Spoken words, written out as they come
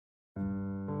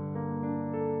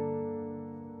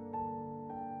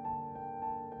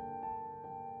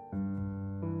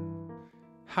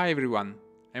Hi everyone,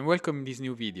 and welcome in this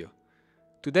new video.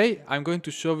 Today I'm going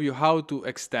to show you how to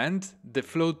extend the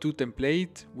Flow 2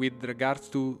 template with regards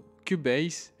to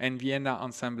Cubase and Vienna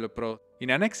Ensemble Pro. In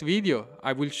the next video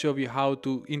I will show you how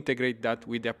to integrate that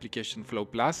with the application Flow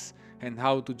Plus and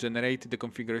how to generate the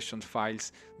configuration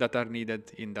files that are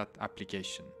needed in that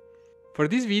application. For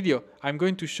this video I'm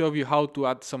going to show you how to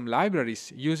add some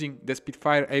libraries using the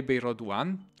Spitfire Abbey Road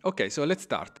 1. Okay, so let's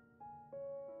start.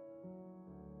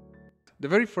 The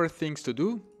very first things to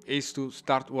do is to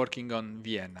start working on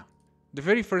Vienna. The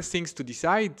very first things to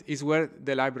decide is where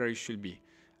the library should be.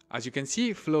 As you can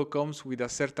see, Flow comes with a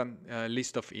certain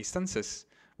list of instances,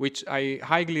 which I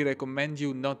highly recommend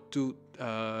you not to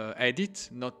edit,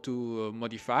 not to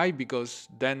modify, because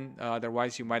then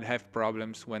otherwise you might have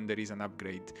problems when there is an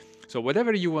upgrade. So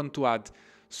whatever you want to add,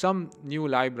 some new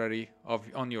library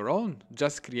on your own,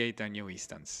 just create a new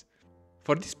instance.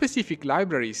 For these specific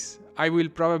libraries, I will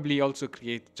probably also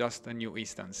create just a new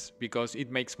instance because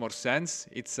it makes more sense.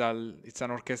 It's an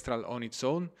orchestral on its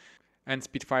own, and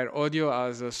Spitfire Audio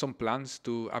has some plans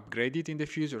to upgrade it in the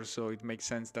future, so it makes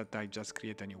sense that I just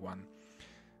create a new one.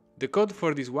 The code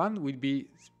for this one will be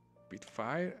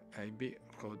Spitfire Abbey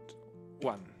Road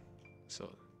 1,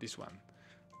 so this one.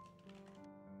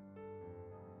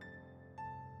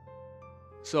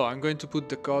 So I'm going to put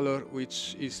the color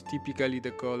which is typically the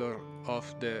color of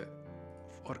the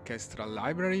orchestral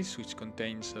libraries, which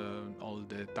contains all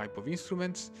the type of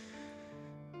instruments.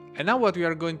 And now what we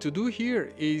are going to do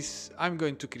here is I'm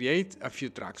going to create a few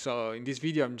tracks. So in this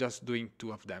video I'm just doing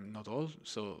 2 of them, not all.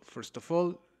 So first of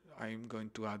all I'm going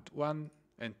to add 1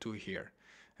 and 2 here.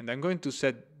 And I'm going to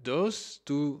set those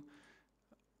to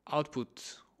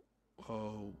output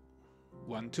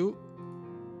 1, 2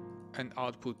 and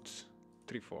output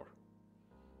 3, 4.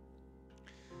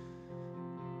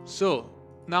 So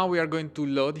now we are going to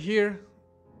load here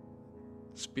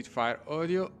Spitfire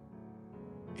Audio.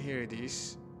 Here it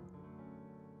is,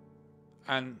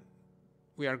 and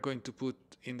we are going to put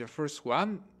in the first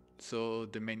one, so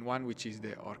the main one, which is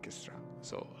the orchestra.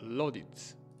 So load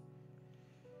it.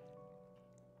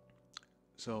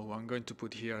 So I'm going to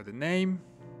put here the name.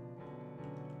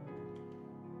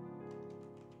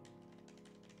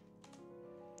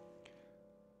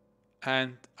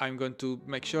 And I'm going to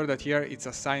make sure that here it's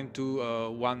assigned to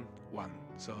 1, 1.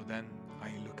 So then I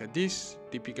look at this,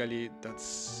 typically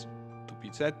that's to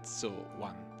be set, so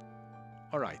 1.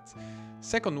 Alright,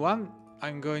 second one,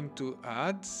 I'm going to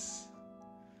add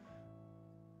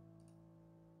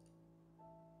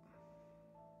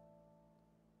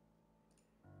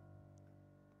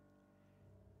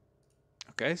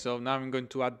okay, so now I'm going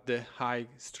to add the high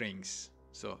strings.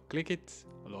 So click it,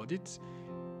 load it.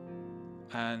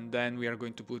 And then we are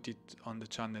going to put it on the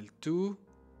channel 2.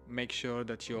 Make sure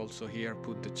that you also here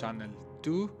put the channel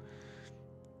 2.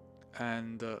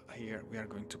 And here we are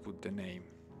going to put the name.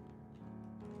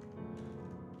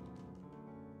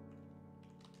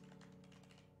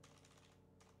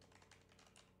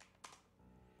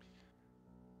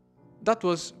 That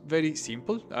was very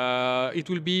simple. It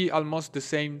will be almost the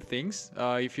same things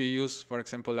if you use, for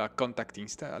example, a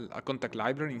contact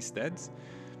library instead.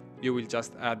 You will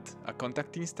just add a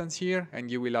contact instance here, and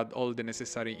you will add all the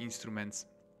necessary instruments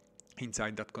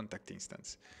inside that contact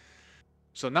instance.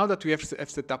 So now that we have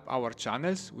set up our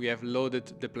channels, we have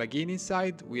loaded the plugin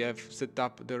inside, we have set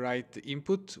up the right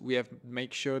input, we have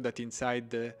make sure that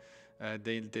inside the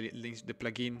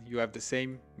plugin you have the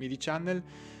same MIDI channel,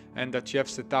 and that you have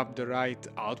set up the right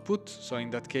output. So in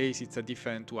that case it's a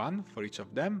different one for each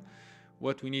of them.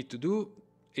 What we need to do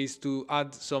is to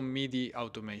add some MIDI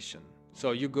automation.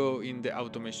 So you go in the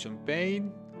automation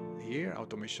pane, here,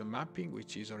 automation mapping,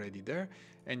 which is already there,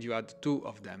 and you add 2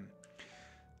 of them.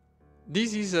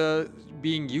 This is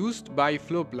being used by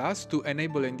Flow Plus to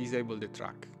enable and disable the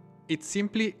track. It's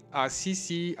simply a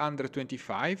CC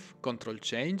 125 control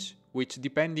change, which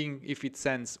depending if it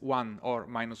sends 1 or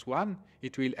 -1,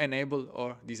 it will enable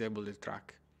or disable the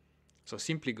track. So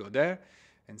simply go there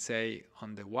and say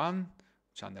on the 1,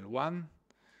 channel 1,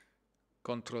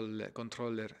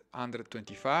 controller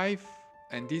 125,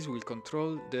 and this will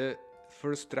control the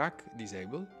first track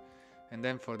disable, and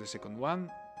then for the second one,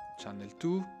 channel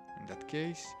 2, in that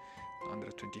case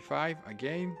 125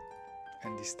 again,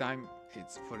 and this time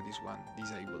it's for this one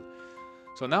disable.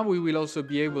 So now we will also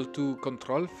be able to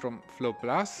control from Flow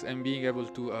Plus and being able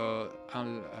to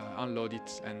unload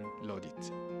it and load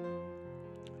it.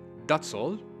 That's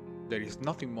all. There is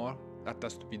nothing more that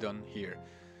has to be done here.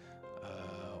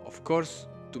 Of course,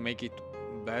 to make it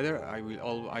better,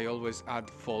 I always add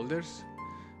folders,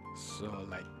 so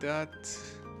like that.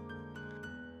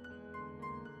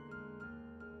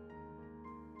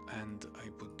 and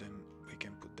we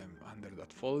can put them under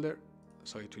that folder,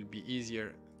 so it will be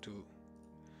easier to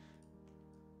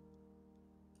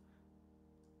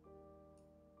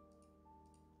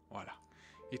voila,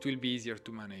 it will be easier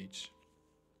to manage.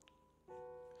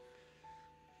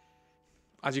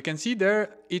 As you can see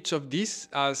there, each of these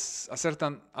has a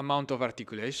certain amount of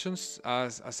articulations,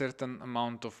 has a certain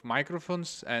amount of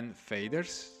microphones and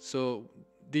faders. So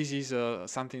this is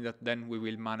something that then we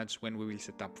will manage when we will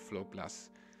set up Flow Plus.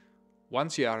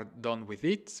 Once you are done with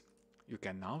it, you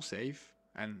can now save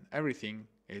and everything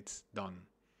is done.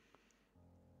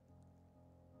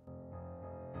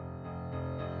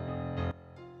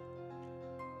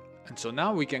 And so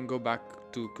now we can go back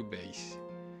to Cubase.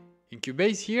 In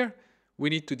Cubase here, we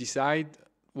need to decide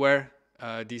where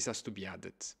this has to be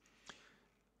added.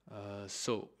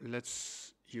 So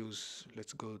let's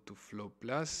go to Flow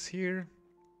Plus here.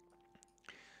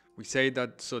 We say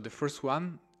that, so the first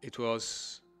one, it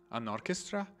was an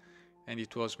orchestra, and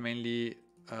it was mainly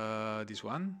this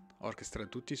one, Orchestra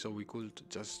Tutti, so we could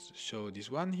just show this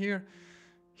one here.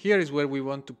 Here is where we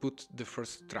want to put the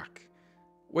first track.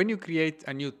 When you create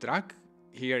a new track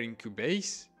here in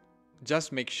Cubase,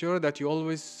 just make sure that you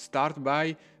always start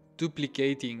by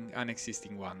duplicating an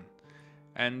existing one.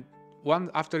 And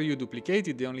after you duplicate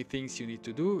it, the only things you need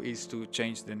to do is to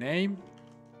change the name,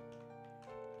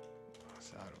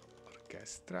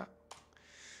 Orchestra,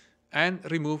 and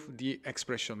remove the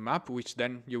expression map, which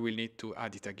then you will need to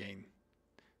add it again.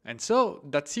 And so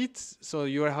that's it. So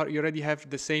you already have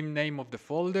the same name of the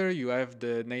folder, you have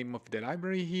the name of the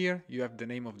library here, you have the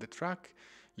name of the track,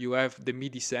 you have the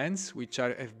MIDI sense, which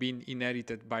have been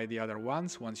inherited by the other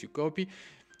ones once you copy.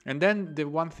 And then the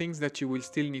one thing that you will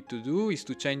still need to do is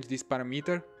to change this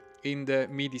parameter in the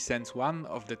MIDI sense one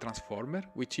of the transformer,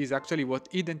 which is actually what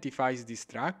identifies this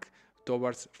track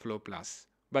towards Flow Plus.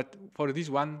 But for this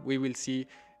one, we will see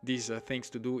these things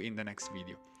to do in the next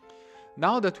video.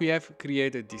 Now that we have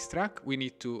created this track, we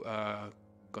need to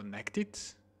connect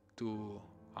it to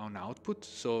an output.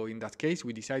 So in that case,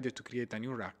 we decided to create a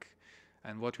new rack.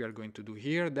 And what we are going to do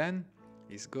here then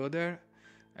is go there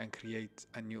and create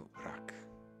a new rack.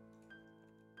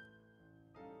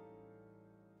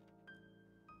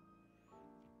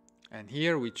 And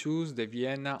here we choose the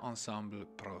Vienna Ensemble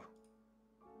Pro.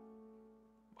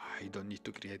 You don't need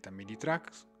to create a MIDI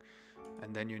track,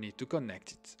 and then you need to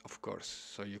connect it, of course.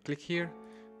 So you click here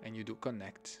and you do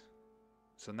connect.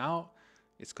 So now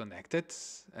it's connected,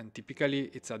 and typically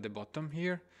it's at the bottom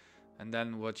here. And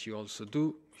then what you also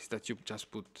do is that you just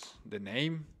put the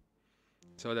name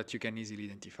so that you can easily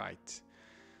identify it.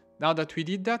 Now that we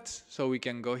did that, so we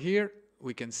can go here,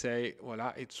 we can say,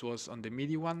 voila, it was on the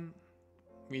MIDI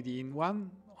in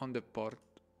one, on the port,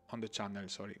 on the channel,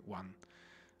 sorry, 1.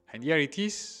 And here it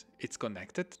is, it's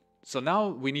connected. So now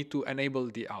we need to enable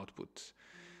the output.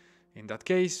 In that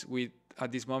case,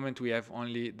 at this moment we have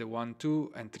only the 1,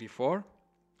 2, and 3, 4.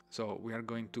 So we are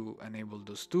going to enable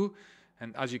those two.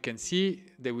 And as you can see,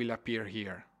 they will appear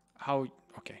here.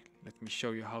 Okay, let me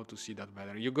show you how to see that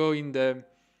better. You go in the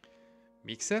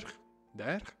mixer,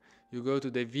 there. You go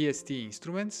to the VST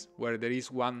instruments, where there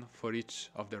is one for each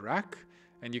of the rack.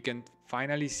 And you can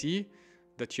finally see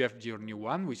that you have your new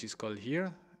one, which is called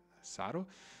here, Saro.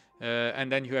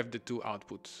 And then you have the two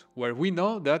outputs, where we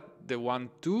know that the 1,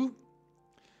 2,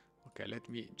 okay, let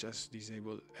me just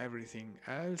disable everything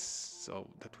else so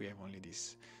that we have only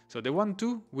this. So the 1,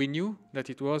 2, we knew that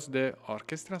it was the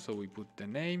orchestra, so we put the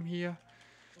name here.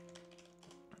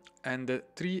 And the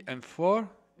 3 and 4,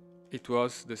 it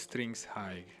was the strings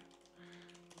high.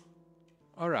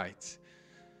 All right.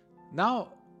 Now,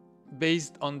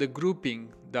 based on the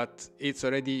grouping that it's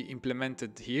already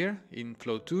implemented here in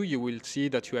Flow 2, you will see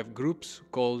that you have groups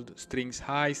called strings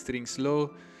high, strings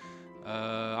low,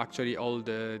 actually all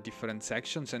the different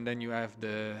sections, and then you have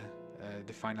the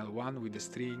final one with the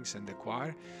strings and the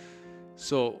choir.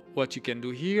 So what you can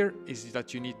do here is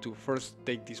that you need to first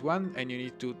take this one and you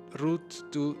need to route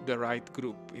to the right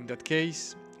group. In that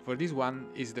case, for this one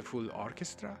is the full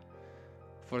orchestra.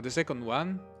 For the second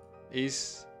one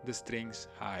is the strings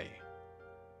high.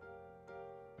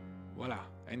 Voila,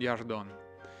 and you are done.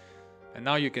 And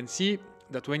now you can see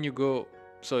that when you go,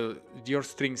 so your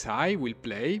strings high will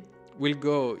play, will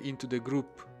go into the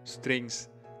group strings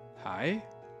high,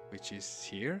 which is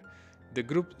here. The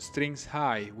group strings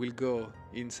high will go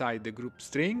inside the group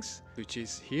strings, which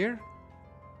is here,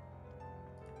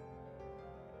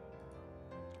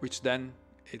 which then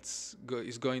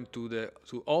is going to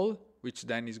all, which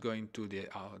then is going to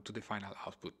the final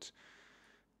output.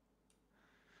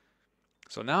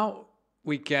 So now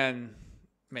we can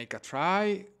make a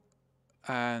try,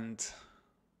 and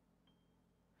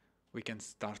We can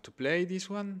start to play this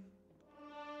one.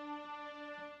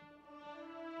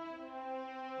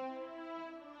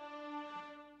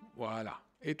 Voila,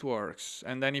 it works.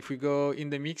 And then if we go in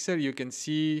the mixer, you can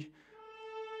see,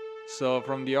 so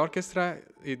from the orchestra,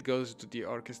 it goes to the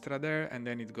orchestra there, and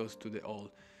then it goes to the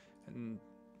all. And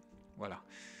voila.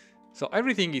 So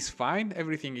everything is fine,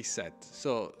 everything is set.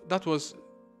 So that was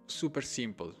super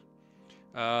simple.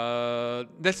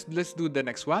 Let's do the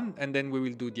next one, and then we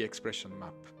will do the expression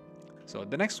map. So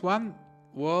the next one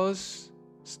was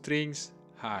strings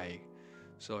high.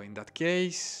 So in that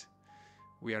case,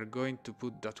 we are going to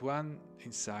put that one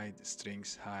inside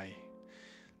strings high.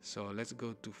 So let's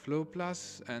go to Flow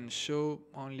Plus and show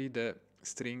only the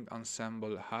string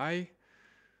ensemble high.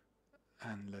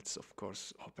 And let's of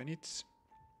course open it.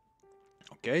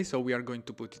 Okay, so we are going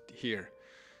to put it here.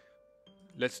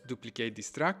 Let's duplicate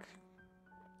this track.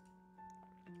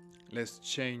 Let's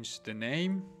change the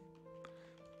name.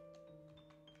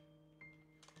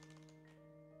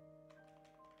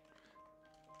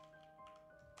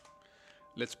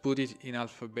 Let's put it in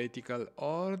alphabetical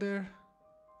order,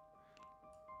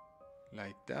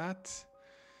 like that.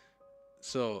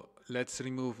 So let's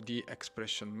remove the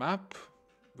expression map,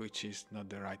 which is not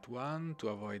the right one, to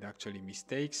avoid actually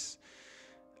mistakes.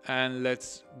 And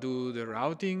let's do the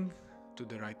routing to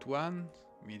the right one,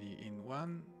 MIDI in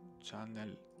 1, channel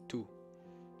 2.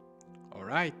 All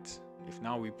right, if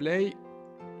now we play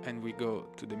and we go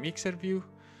to the mixer view,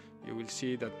 you will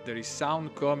see that there is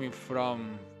sound coming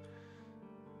from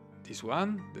this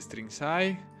one, the strings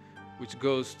high, which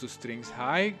goes to strings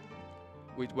high,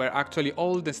 where actually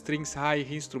all the strings high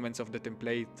instruments of the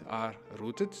template are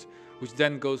routed, which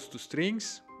then goes to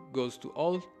strings, goes to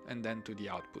all, and then to the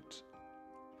output.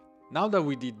 Now that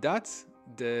we did that,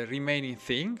 the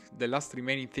last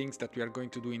remaining things that we are going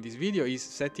to do in this video is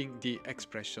setting the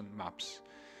expression maps.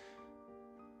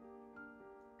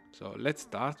 So let's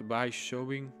start by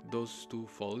showing those two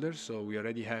folders. So we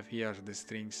already have here the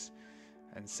strings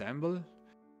ensemble,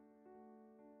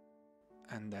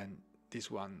 and then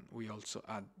this one, we also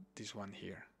add this one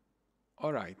here.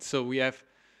 All right, so we have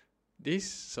this,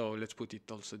 so let's put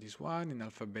it also this one in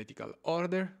alphabetical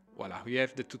order. Voila, we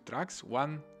have the two tracks,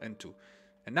 1 and 2.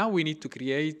 And now we need to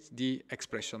create the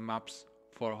expression maps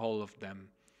for all of them.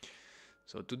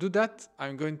 So to do that,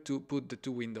 I'm going to put the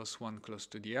two windows one close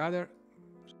to the other.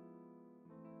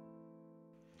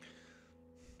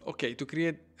 Okay, to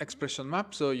create expression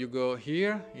map, so you go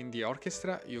here in the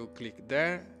orchestra, you click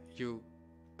there, you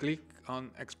click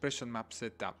on expression map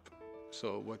setup.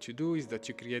 So what you do is that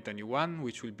you create a new one,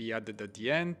 which will be added at the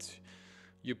end.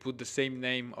 You put the same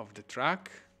name of the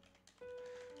track.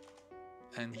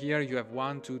 And here you have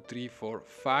 1, 2, 3, 4,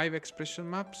 5 expression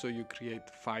maps. So you create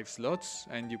 5 slots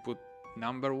and you put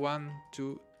number 1,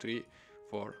 2, 3,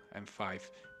 4, and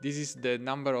 5. This is the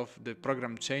number of the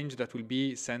program change that will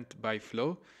be sent by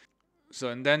Flow. So,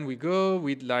 and then we go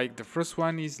with, like, the first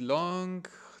one is long,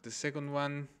 the second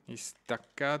one is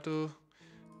staccato,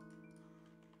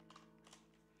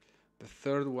 the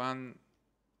third one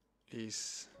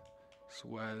is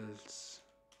swells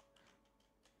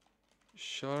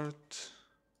short,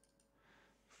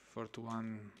 fourth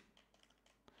one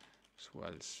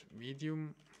swells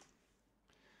medium,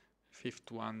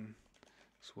 fifth one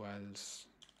swells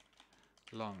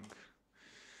long.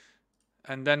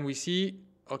 And then we see,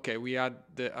 okay, we add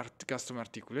the custom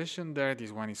articulation there.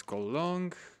 This one is called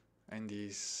long and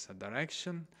is a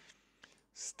direction.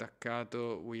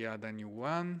 Staccato, we add a new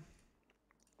one.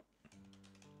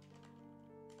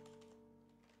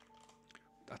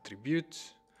 Attribute,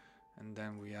 and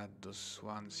then we add those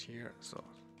ones here. So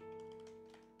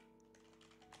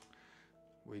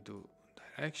we do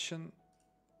direction.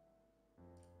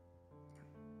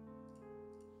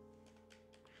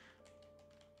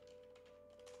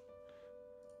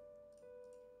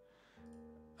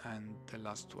 And the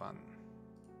last one.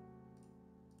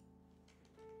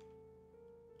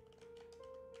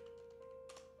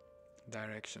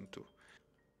 Direction 2.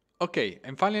 Okay,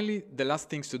 and finally, the last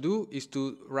things to do is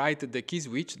to write the key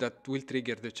switch that will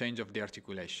trigger the change of the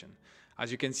articulation.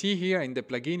 As you can see here in the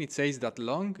plugin, it says that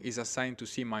long is assigned to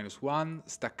C-1,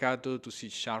 staccato to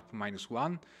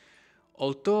C#-1.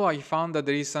 Although I found that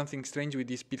there is something strange with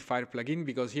this Spitfire plugin,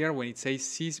 because here when it says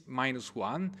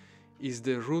C-1 is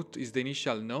the root, is the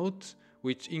initial note,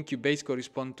 which in Cubase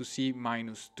correspond to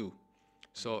C-2.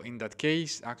 So in that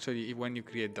case, actually, when you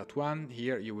create that one,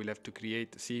 here you will have to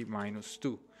create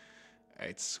C-2.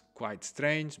 It's quite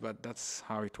strange, but that's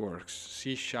how it works.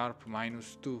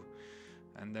 C#-2.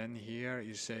 And then here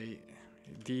you say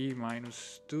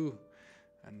D-2.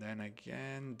 And then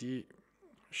again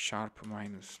D#-2.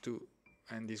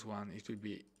 And this one, it will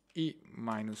be E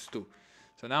minus 2.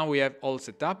 So now we have all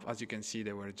set up. As you can see,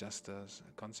 they were just a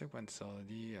consequence, so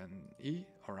D and E,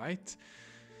 all right.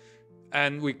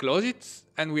 And we close it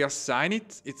and we assign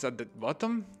it. It's at the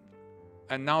bottom.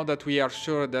 And now that we are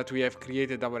sure that we have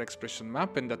created our expression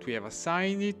map and that we have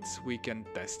assigned it, we can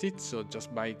test it. So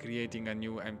just by creating a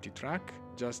new empty track,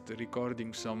 just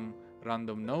recording some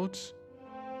random notes.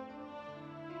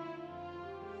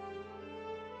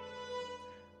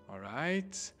 All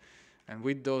right. And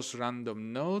with those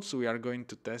random notes, we are going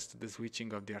to test the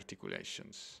switching of the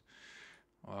articulations.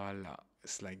 Voila,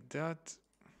 it's like that.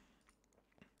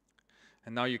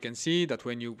 And now you can see that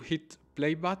when you hit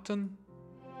play button,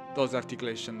 those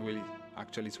articulations will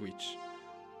actually switch.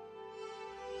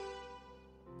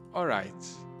 All right.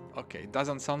 Okay, it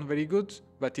doesn't sound very good,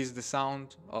 but it's the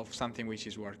sound of something which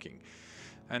is working.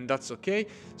 And that's okay.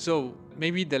 So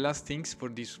maybe the last things for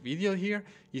this video here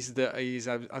is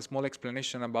a small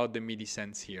explanation about the MIDI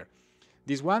sense here.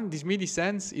 This MIDI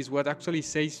sense is what actually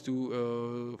says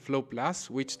to Flow Plus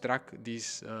which track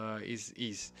this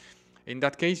is. In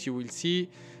that case, you will see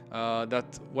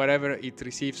that wherever it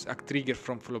receives a trigger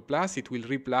from Flow Plus, it will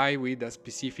reply with a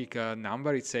specific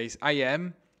number. It says I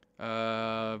am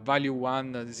value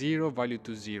 1 0 value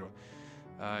 2 0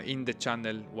 in the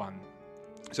channel 1.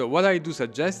 So what I do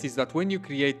suggest is that when you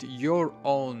create your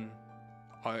own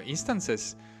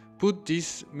instances, put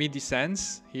this MIDI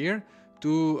sense here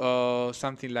to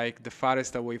something like the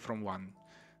farthest away from 1,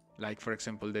 like for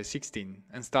example the 16,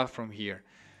 and start from here.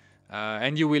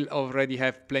 And you will already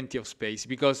have plenty of space,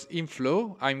 because in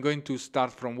Flow I'm going to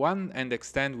start from 1 and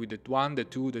extend with the 1, the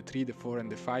 2, the 3, the 4 and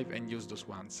the 5 and use those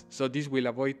ones. So this will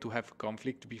avoid to have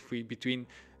conflict between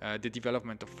the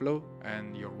development of Flow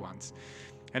and your ones.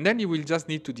 And then you will just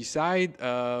need to decide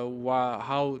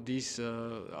how this,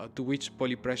 to which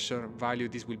polypressure value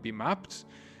this will be mapped.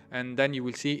 And then you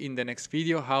will see in the next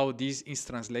video how this is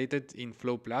translated in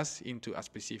Flow Plus into a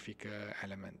specific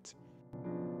element.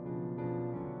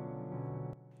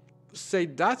 Say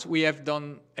that we have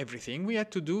done everything we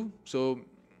had to do. So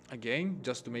again,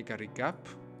 just to make a recap,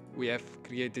 we have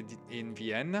created it in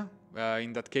Vienna.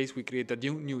 In that case, we create a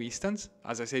new instance.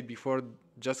 As I said before,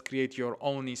 just create your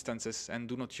own instances and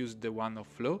do not use the one of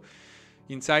Flow.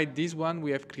 Inside this one,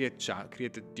 we have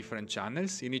created different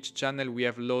channels. In each channel, we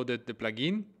have loaded the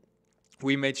plugin.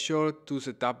 We made sure to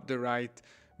set up the right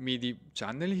MIDI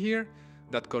channel here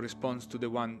that corresponds to the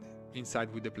one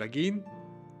inside with the plugin.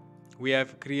 We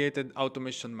have created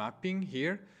automation mapping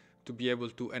here to be able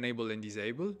to enable and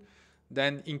disable.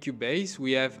 Then in Cubase,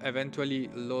 we have eventually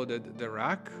loaded the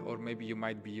rack, or maybe you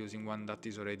might be using one that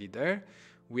is already there.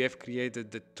 We have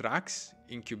created the tracks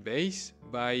in Cubase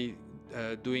by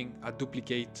doing a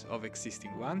duplicate of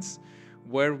existing ones,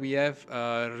 where we have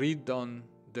redone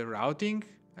the routing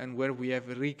and where we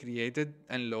have recreated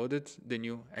and loaded the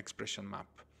new expression map.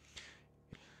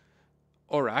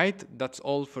 Alright, that's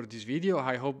all for this video.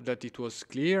 I hope that it was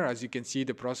clear. As you can see,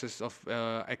 the process of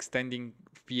extending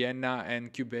Vienna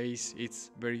and Cubase,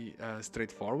 it's very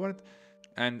straightforward.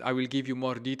 And I will give you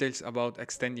more details about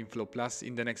extending Flow Plus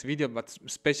in the next video, but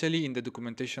especially in the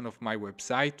documentation of my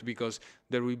website, because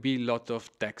there will be a lot of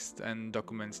text and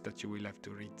documents that you will have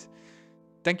to read.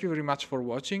 Thank you very much for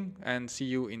watching, and see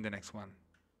you in the next one.